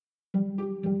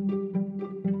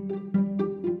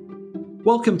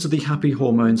Welcome to the Happy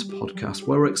Hormones podcast,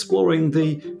 where we're exploring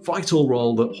the vital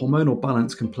role that hormonal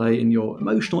balance can play in your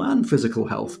emotional and physical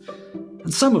health,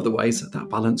 and some of the ways that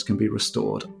balance can be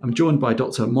restored. I'm joined by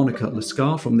Dr. Monica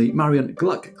Lascar from the Marian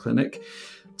Gluck Clinic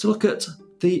to look at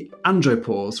the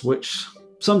andropause, which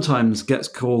sometimes gets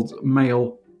called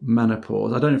male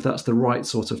menopause. I don't know if that's the right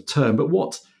sort of term, but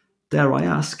what, dare I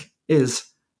ask, is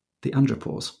the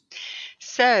andropause?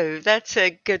 So that's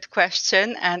a good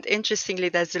question. And interestingly,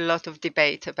 there's a lot of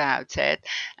debate about it.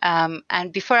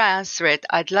 And before I answer it,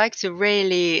 I'd like to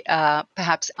really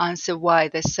perhaps answer why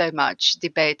there's so much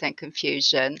debate and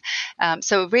confusion.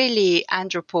 So really,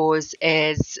 andropause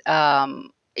is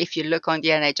if you look on the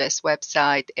NHS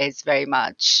website, is very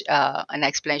much an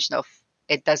explanation of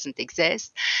it doesn't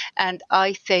exist. And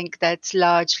I think that's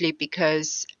largely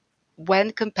because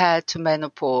when compared to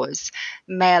menopause,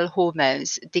 male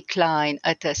hormones decline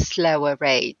at a slower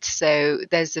rate. So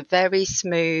there's a very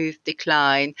smooth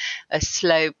decline, a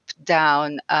slope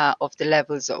down of the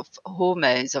levels of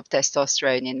hormones of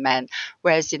testosterone in men,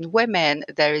 whereas in women,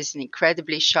 there is an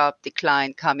incredibly sharp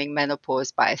decline coming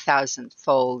menopause by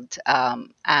 1,000-fold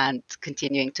and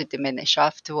continuing to diminish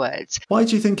afterwards. Why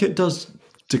do you think it does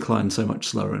decline so much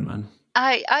slower in men?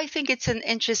 I think it's an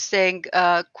interesting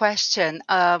question.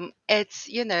 It's,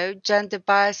 gender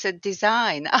bias at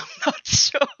design. I'm not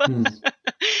sure.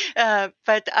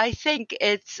 But I think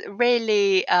it's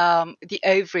really the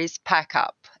ovaries pack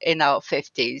up in our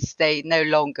 50s. They no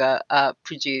longer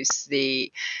produce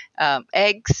the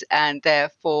eggs, and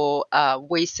therefore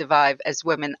we survive as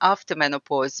women after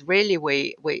menopause. Really,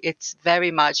 we it's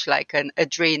very much like an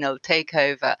adrenal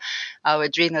takeover. Our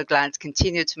adrenal glands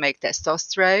continue to make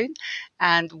testosterone,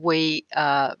 and we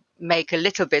make a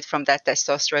little bit from that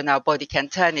testosterone. Our body can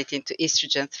turn it into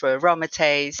estrogen through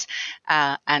aromatase,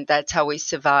 and that's how we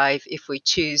survive if we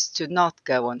choose to not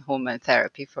go on hormone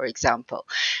therapy, for example.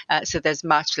 So there's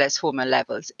much less hormone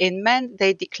levels. In men,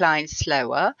 they decline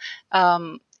slower.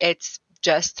 It's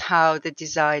just how the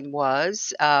design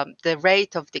was. The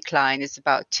rate of decline is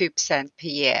about 2% per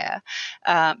year.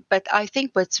 But I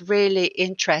think what's really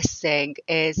interesting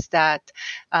is that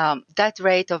that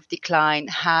rate of decline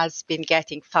has been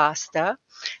getting faster.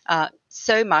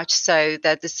 So much so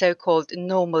that the so-called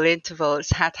normal intervals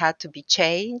had to be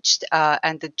changed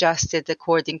and adjusted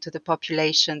according to the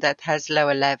population that has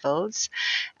lower levels.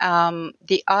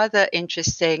 The other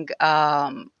interesting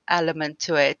element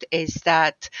to it is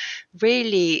that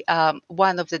really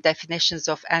one of the definitions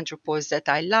of andropause that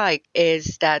I like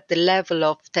is that the level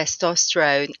of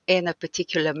testosterone in a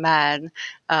particular man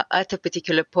at a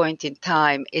particular point in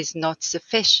time is not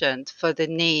sufficient for the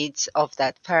needs of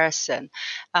that person.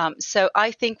 So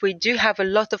I think we do have a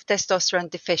lot of testosterone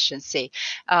deficiency.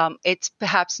 It's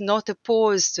perhaps not a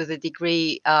pause to the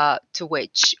degree to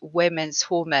which women's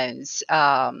hormones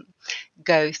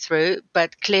go through,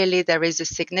 but clearly there is a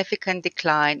significant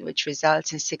decline which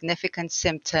results in significant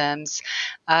symptoms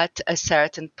at a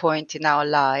certain point in our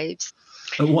lives.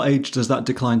 At what age does that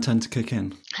decline tend to kick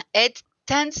in? It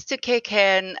tends to kick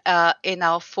in our in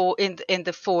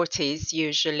the 40s,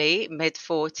 usually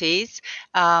mid-40s,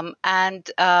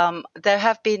 and there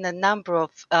have been a number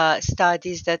of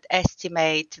studies that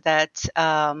estimate that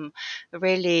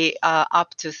really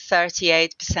up to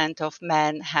 38% of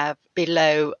men have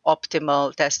below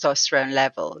optimal testosterone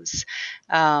levels,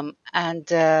 and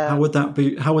how would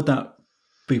that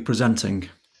be presenting?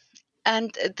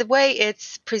 And the way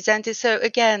it's presented, so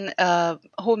again,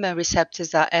 hormone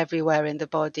receptors are everywhere in the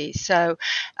body. So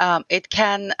it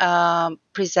can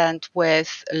present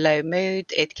with low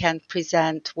mood. It can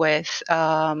present with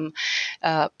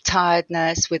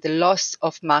tiredness, with a loss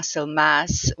of muscle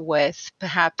mass, with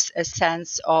perhaps a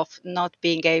sense of not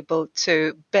being able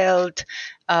to build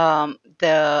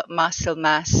the muscle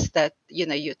mass that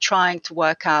you're trying to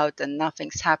work out and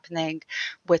nothing's happening,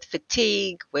 with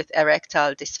fatigue, with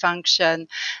erectile dysfunction.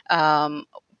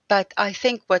 But I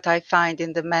think what I find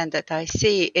in the men that I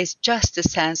see is just a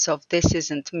sense of this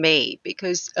isn't me,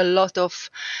 because a lot of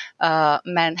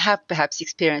men have perhaps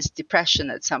experienced depression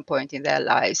at some point in their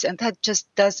lives, and that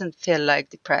just doesn't feel like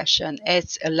depression.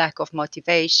 It's a lack of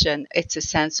motivation. It's a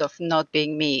sense of not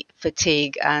being me,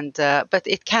 fatigue, and but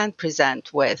it can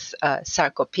present with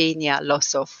sarcopenia,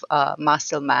 loss of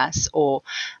muscle mass, or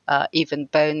even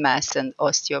bone mass and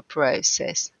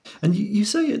osteoporosis. And you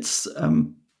say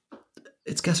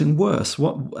it's getting worse.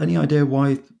 Any idea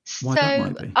why that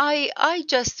might be? I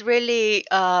just really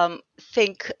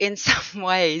think in some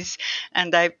ways,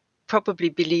 and I probably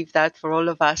believe that for all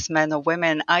of us, men or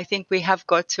women, I think we have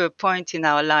got to a point in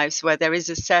our lives where there is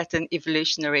a certain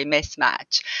evolutionary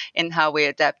mismatch in how we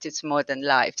adapted to modern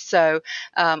life. So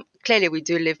clearly we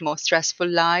do live more stressful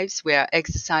lives. We are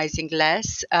exercising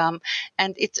less.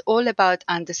 And it's all about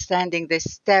understanding the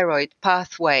steroid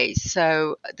pathways.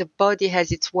 So the body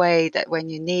has its way that when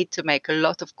you need to make a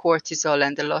lot of cortisol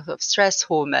and a lot of stress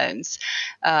hormones,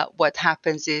 what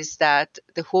happens is that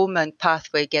the hormone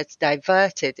pathway gets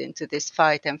diverted into this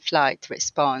fight and flight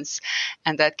response,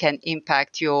 and that can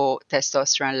impact your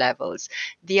testosterone levels.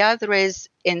 The other is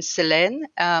insulin.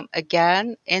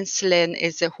 Again, insulin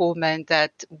is a hormone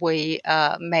that we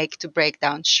make to break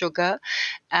down sugar,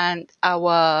 and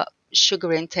our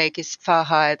sugar intake is far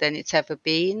higher than it's ever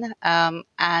been,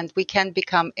 and we can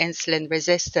become insulin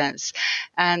resistant.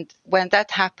 And when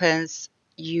that happens,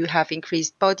 you have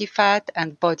increased body fat,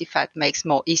 and body fat makes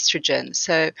more estrogen.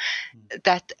 So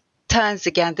that turns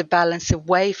again the balance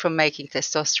away from making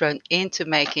testosterone into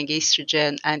making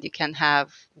estrogen, and you can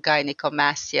have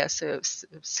gynecomastia, so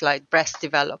slight breast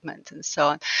development and so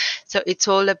on. So it's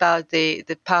all about the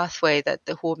pathway that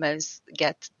the hormones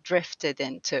get drifted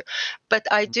into. But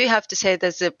I do have to say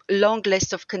there's a long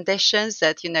list of conditions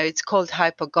that, it's called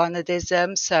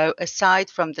hypogonadism. So aside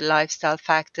from the lifestyle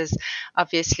factors,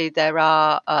 obviously there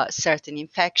are certain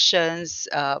infections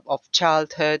of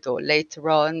childhood or later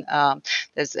on.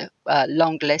 There's a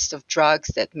long list of drugs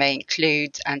that may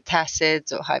include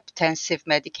antacids or hypertensive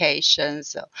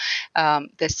medications.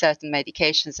 There's certain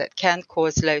medications that can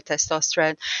cause low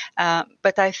testosterone.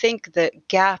 But I think the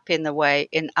gap in a way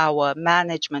in our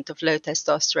management of low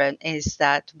testosterone is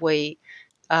that we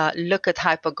look at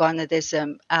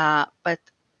hypogonadism, but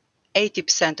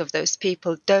 80% of those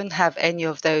people don't have any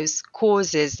of those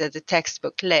causes that the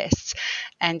textbook lists,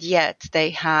 and yet they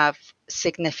have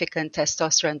significant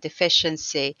testosterone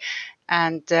deficiency.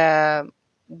 And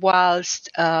whilst,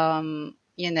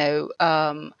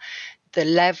 the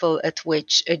level at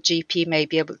which a GP may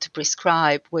be able to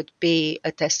prescribe would be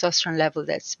a testosterone level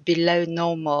that's below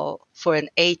normal for an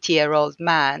 80-year-old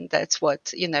man. That's what,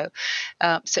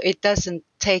 so it doesn't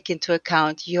take into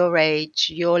account your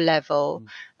age, your level,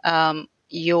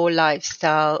 your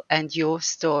lifestyle and your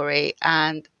story.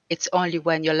 And it's only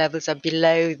when your levels are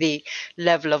below the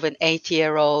level of an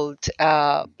 80-year-old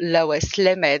lowest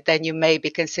limit, then you may be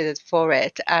considered for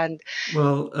it. And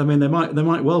well, I mean, there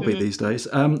might well be these days.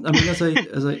 I mean, as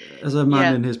a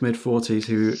man in his mid-40s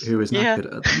who is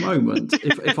knackered at the moment,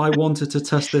 if I wanted to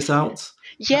test this out,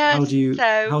 how do you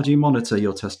monitor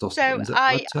your testosterone? Is it a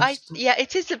blood test?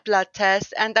 It is a blood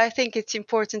test, and I think it's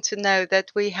important to know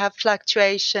that we have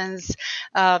fluctuations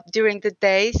during the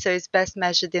day, so it's best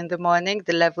measured in the morning.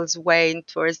 The levels wane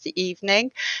towards the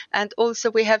evening, and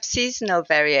also we have seasonal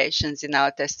variations in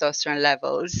our testosterone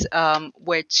levels,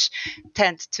 which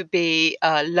tend to be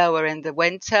lower in the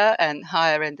winter and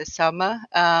higher in the summer.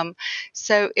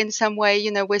 So in some way,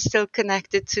 we're still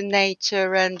connected to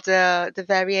nature and the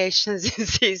variations in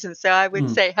season. So I would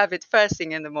say have it first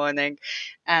thing in the morning.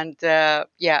 And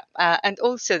and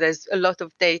also there's a lot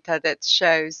of data that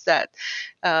shows that,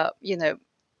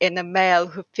 in a male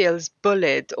who feels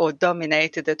bullied or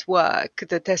dominated at work,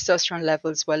 the testosterone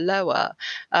levels were lower.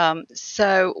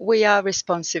 So we are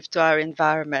responsive to our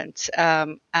environment.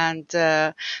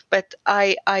 But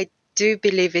I do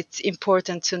believe it's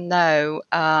important to know,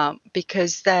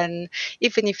 because then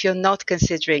even if you're not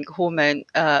considering hormone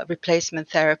replacement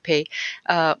therapy,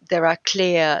 there are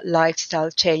clear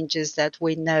lifestyle changes that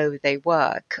we know they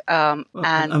work. And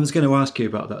I was going to ask you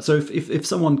about that. So if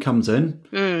someone comes in,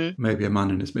 maybe a man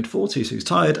in his mid-40s who's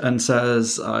tired and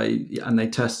says, and they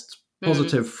test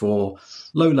positive for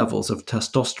low levels of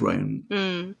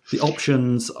testosterone, the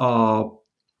options are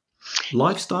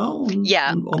lifestyle?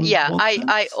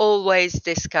 I always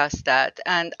discuss that,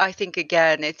 and I think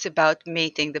again it's about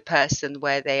meeting the person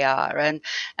where they are, and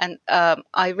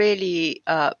I really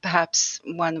perhaps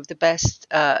one of the best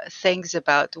things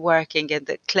about working in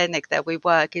the clinic that we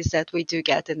work is that we do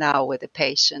get an hour with a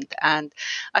patient, and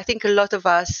I think a lot of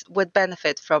us would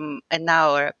benefit from an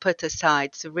hour put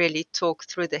aside to really talk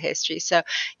through the history. So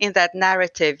in that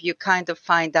narrative you kind of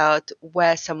find out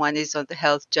where someone is on the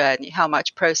health journey, how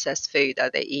much processed food are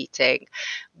they eating,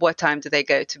 what time do they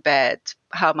go to bed,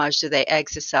 how much do they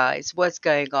exercise, what's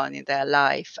going on in their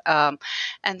life, and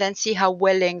then see how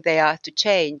willing they are to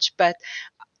change. But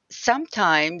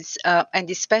sometimes, and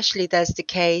especially that's the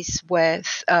case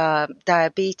with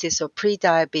diabetes or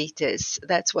pre-diabetes,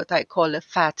 that's what I call a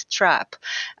fat trap.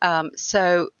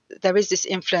 So there is this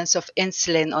influence of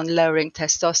insulin on lowering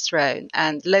testosterone,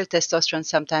 and low testosterone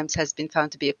sometimes has been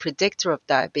found to be a predictor of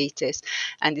diabetes.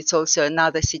 And it's also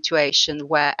another situation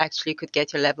where actually you could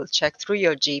get your levels checked through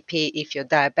your GP if you're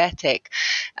diabetic.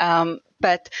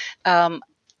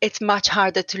 it's much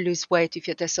harder to lose weight if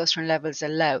your testosterone levels are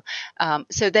low.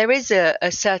 So there is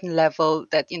a certain level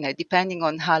that, depending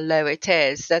on how low it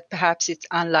is, that perhaps it's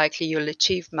unlikely you'll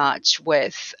achieve much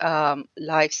with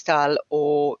lifestyle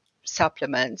or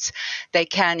supplements. They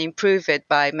can improve it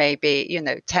by maybe,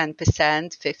 10%,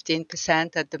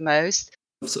 15% at the most.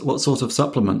 What sort of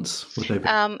supplements would they be?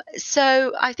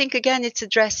 So I think, again, it's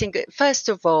addressing, first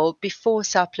of all, before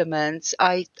supplements,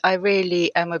 I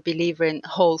really am a believer in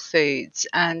whole foods.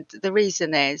 And the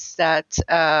reason is that,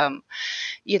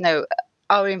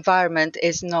 our environment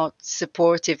is not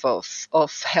supportive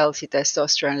of healthy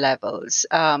testosterone levels.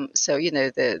 So,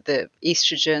 the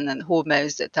estrogen and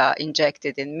hormones that are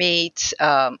injected in meat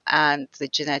and the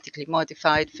genetically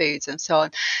modified foods and so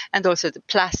on, and also the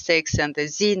plastics and the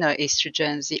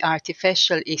xenoestrogens, the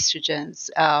artificial estrogens,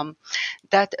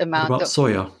 that amount what about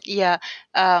soya? Yeah,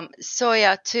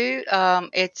 soya too.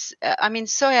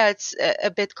 Soya, it's a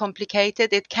bit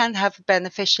complicated. It can have a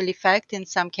beneficial effect in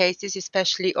some cases,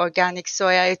 especially organic soya.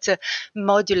 It's a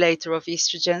modulator of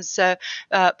estrogen, so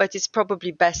but it's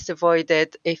probably best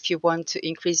avoided if you want to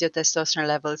increase your testosterone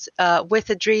levels. With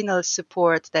adrenal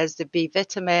support, there's the B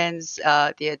vitamins,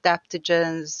 the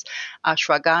adaptogens,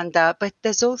 ashwagandha, but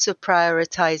there's also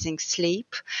prioritizing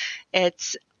sleep.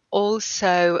 It's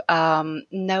also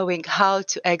knowing how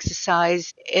to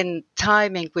exercise in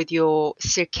timing with your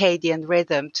circadian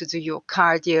rhythm, to do your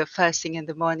cardio first thing in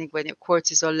the morning when your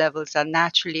cortisol levels are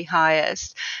naturally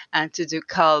highest, and to do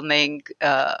calming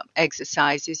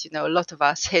exercises. A lot of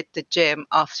us hit the gym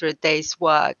after a day's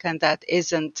work, and that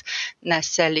isn't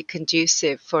necessarily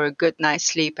conducive for a good night's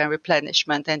sleep and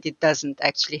replenishment, and it doesn't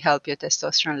actually help your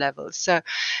testosterone levels. So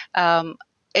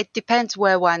it depends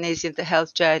where one is in the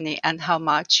health journey and how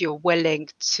much you're willing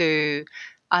to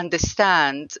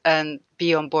understand and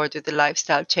be on board with the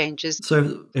lifestyle changes.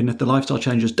 So, if the lifestyle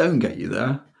changes don't get you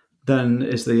there, then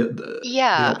is the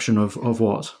option of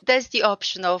what? There's the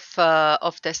option of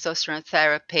testosterone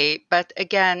therapy, but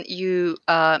again, you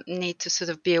need to sort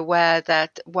of be aware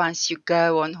that once you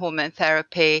go on hormone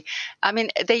therapy,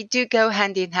 they do go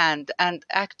hand in hand, and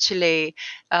actually,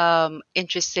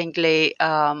 interestingly,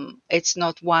 it's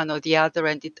not one or the other,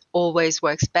 and it always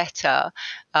works better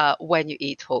when you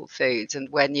eat whole foods and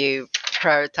when you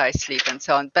prioritize sleep and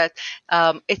so on. But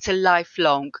it's a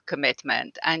lifelong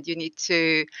commitment, and you need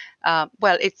to,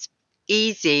 it's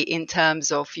easy in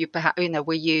terms of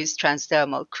we use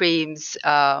transdermal creams,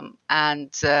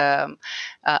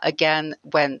 again,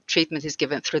 when treatment is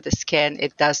given through the skin,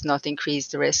 it does not increase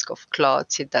the risk of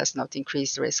clots, it does not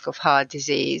increase the risk of heart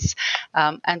disease,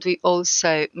 and we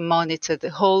also monitor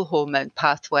the whole hormone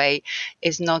pathway.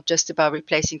 Is not just about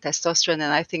replacing testosterone,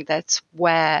 and I think that's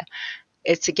where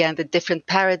it's, again, the different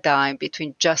paradigm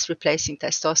between just replacing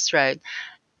testosterone,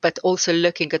 but also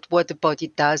looking at what the body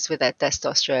does with that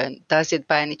testosterone. Does it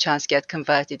by any chance get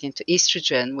converted into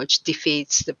estrogen, which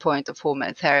defeats the point of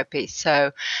hormone therapy?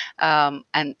 So,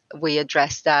 and we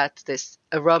address that, this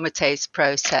aromatase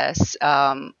process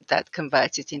that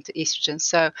converts it into estrogen.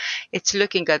 So it's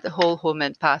looking at the whole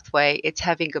hormone pathway. It's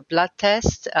having a blood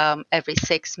test every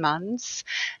 6 months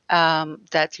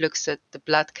that looks at the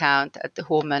blood count, at the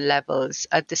hormone levels,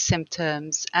 at the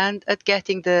symptoms, and at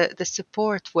getting the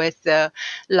support with the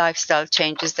lifestyle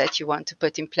changes that you want to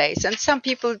put in place. And some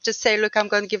people just say, look, I'm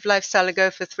going to give lifestyle a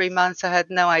go for 3 months. I had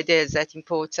no idea it's that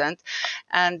important.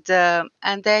 And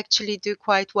they actually do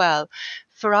quite well.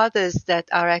 For others that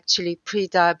are actually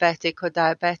pre-diabetic or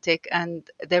diabetic, and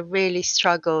they really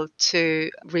struggle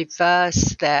to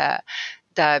reverse their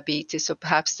diabetes, or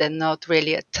perhaps they're not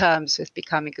really at terms with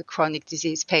becoming a chronic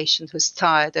disease patient who's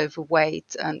tired,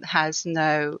 overweight, and has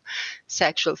no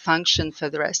sexual function for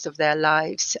the rest of their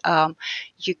lives,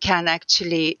 you can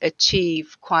actually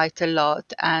achieve quite a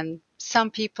lot. And some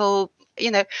people,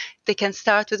 they can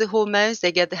start with the hormones,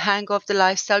 they get the hang of the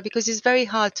lifestyle, because it's very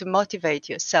hard to motivate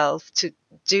yourself to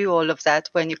do all of that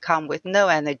when you come with no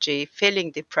energy,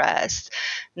 feeling depressed,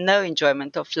 no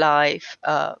enjoyment of life,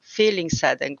 feeling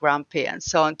sad and grumpy and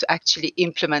so on, to actually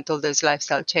implement all those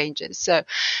lifestyle changes. So,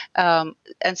 and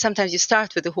sometimes you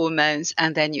start with the hormones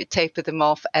and then you taper them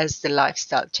off as the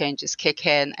lifestyle changes kick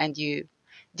in and you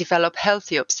develop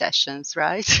healthy obsessions,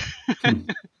 right?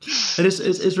 And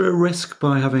is there a risk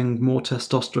by having more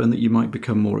testosterone that you might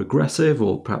become more aggressive,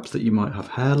 or perhaps that you might have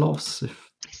hair loss?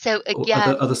 So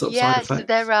again, other sort of yes, side effects?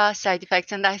 there are side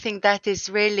effects, and I think that is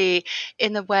really,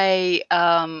 in a way,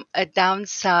 a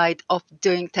downside of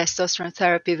doing testosterone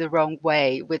therapy the wrong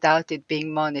way, without it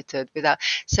being monitored.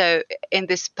 So in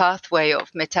this pathway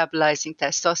of metabolizing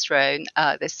testosterone,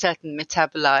 there's certain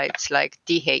metabolites like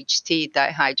DHT,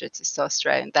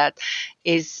 dihydrotestosterone, that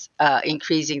is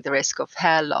increasing the risk of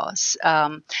hair loss.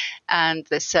 And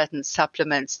there's certain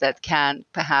supplements that can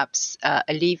perhaps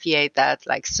alleviate that,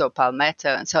 like saw palmetto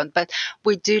and so on. But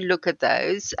we do look at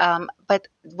those. But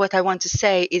what I want to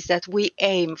say is that we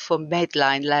aim for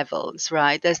midline levels,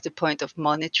 right? That's the point of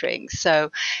monitoring.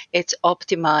 So it's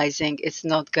optimizing, it's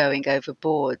not going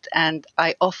overboard. And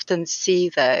I often see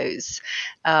those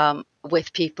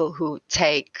with people who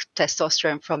take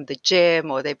testosterone from the gym,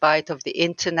 or they buy it off the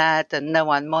internet and no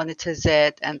one monitors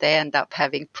it and they end up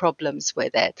having problems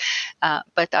with it.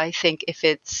 But I think if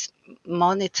it's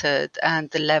monitored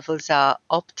and the levels are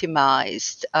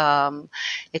optimized,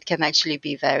 it can actually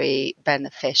be very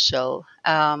beneficial.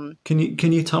 Can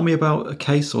you tell me about a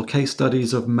case or case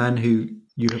studies of men who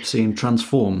you have seen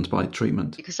transformed by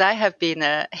treatment? Because I have been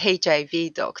a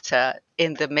HIV doctor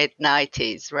in the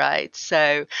mid-90s, right?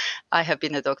 So I have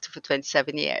been a doctor for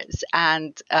 27 years.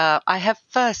 And I have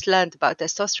first learned about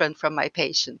testosterone from my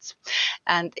patients.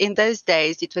 And in those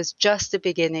days, it was just the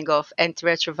beginning of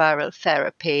antiretroviral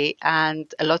therapy.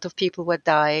 And a lot of people were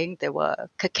dying. They were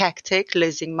cachectic,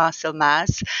 losing muscle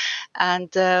mass.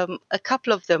 And a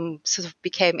couple of them sort of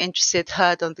became interested,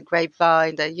 heard on the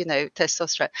grapevine that,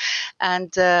 testosterone.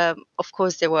 And of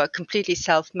course, they were completely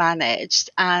self-managed.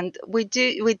 And we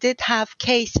did have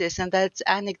cases, and that's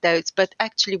anecdotes, but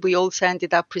actually we also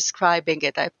ended up prescribing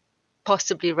it. I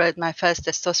possibly wrote my first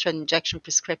testosterone injection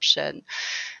prescription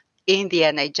in the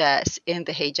NHS in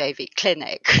the HIV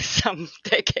clinic some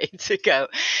decades ago.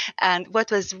 And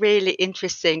what was really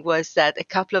interesting was that a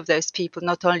couple of those people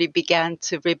not only began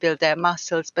to rebuild their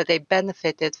muscles, but they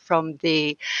benefited from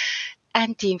the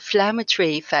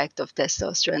anti-inflammatory effect of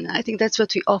testosterone. I think that's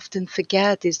what we often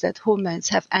forget, is that hormones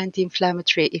have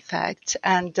anti-inflammatory effects.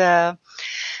 And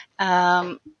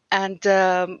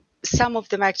some of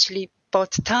them actually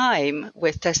bought time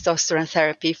with testosterone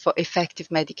therapy for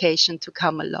effective medication to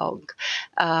come along.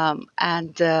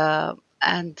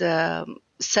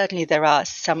 Certainly there are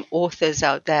some authors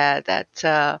out there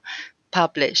that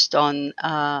published on,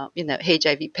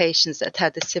 HIV patients that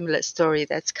had a similar story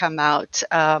that's come out,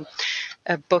 a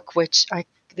book which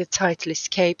the title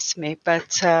escapes me,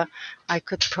 but I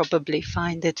could probably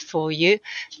find it for you.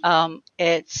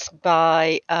 It's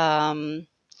by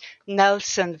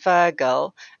Nelson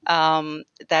Virgil,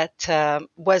 that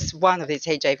was one of his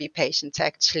HIV patients,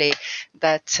 actually,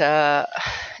 that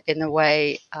in a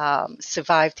way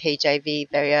survived HIV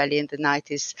very early in the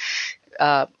 90s,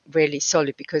 really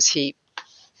solely because he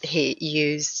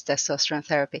used testosterone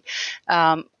therapy,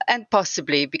 and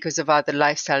possibly because of other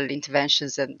lifestyle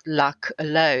interventions and luck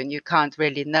alone. You can't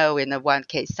really know in a one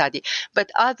case study, but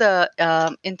other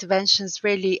interventions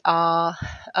really are,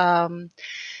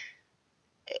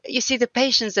 you see, the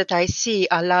patients that I see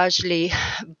are largely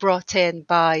brought in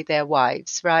by their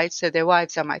wives, right? So their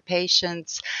wives are my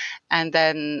patients, and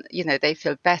then, they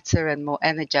feel better and more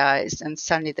energized, and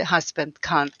suddenly the husband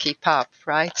can't keep up,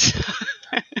 right?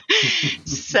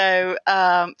 So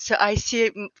I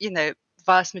see,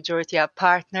 vast majority are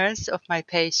partners of my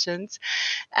patients,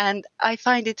 and I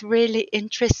find it really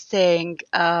interesting.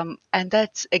 And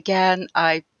that's, again,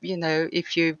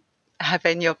 if you have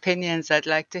any opinions, I'd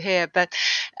like to hear, but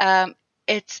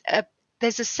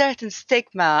there's a certain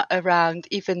stigma around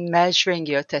even measuring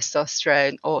your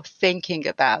testosterone or thinking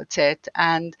about it.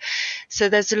 And so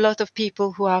there's a lot of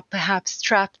people who are perhaps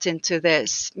trapped into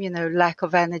this, lack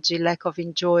of energy, lack of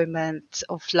enjoyment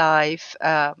of life.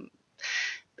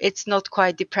 It's not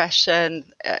quite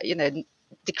depression,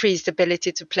 decreased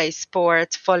ability to play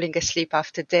sport, falling asleep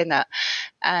after dinner.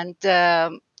 And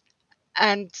they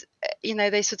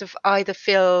sort of either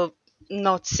feel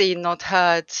not seen, not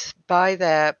heard by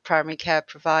their primary care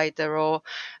provider, or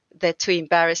they're too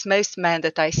embarrassed. Most men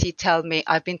that I see tell me,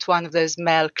 I've been to one of those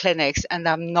male clinics and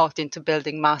I'm not into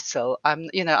building muscle. But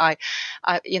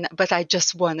I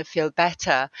just want to feel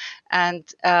better. And,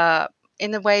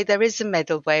 in a way, there is a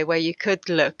middle way where you could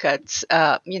look at,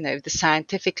 the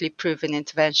scientifically proven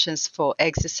interventions for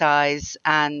exercise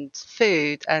and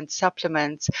food and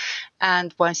supplements.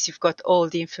 And once you've got all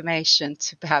the information,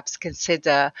 to perhaps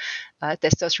consider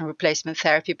testosterone replacement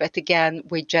therapy. But again,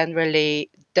 we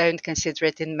generally don't consider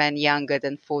it in men younger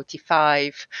than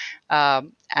 45.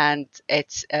 And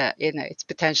it's, it's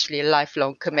potentially a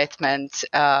lifelong commitment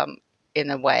in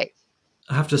a way.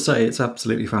 I have to say, it's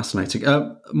absolutely fascinating.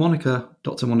 Dr. Monica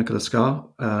Lascar,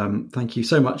 thank you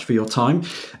so much for your time.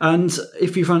 And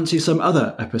if you fancy some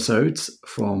other episodes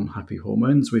from Happy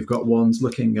Hormones, we've got ones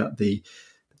looking at the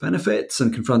benefits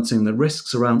and confronting the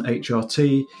risks around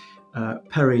HRT,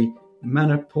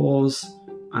 perimenopause,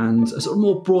 and a sort of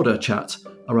more broader chat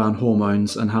around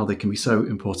hormones and how they can be so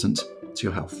important to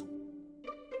your health.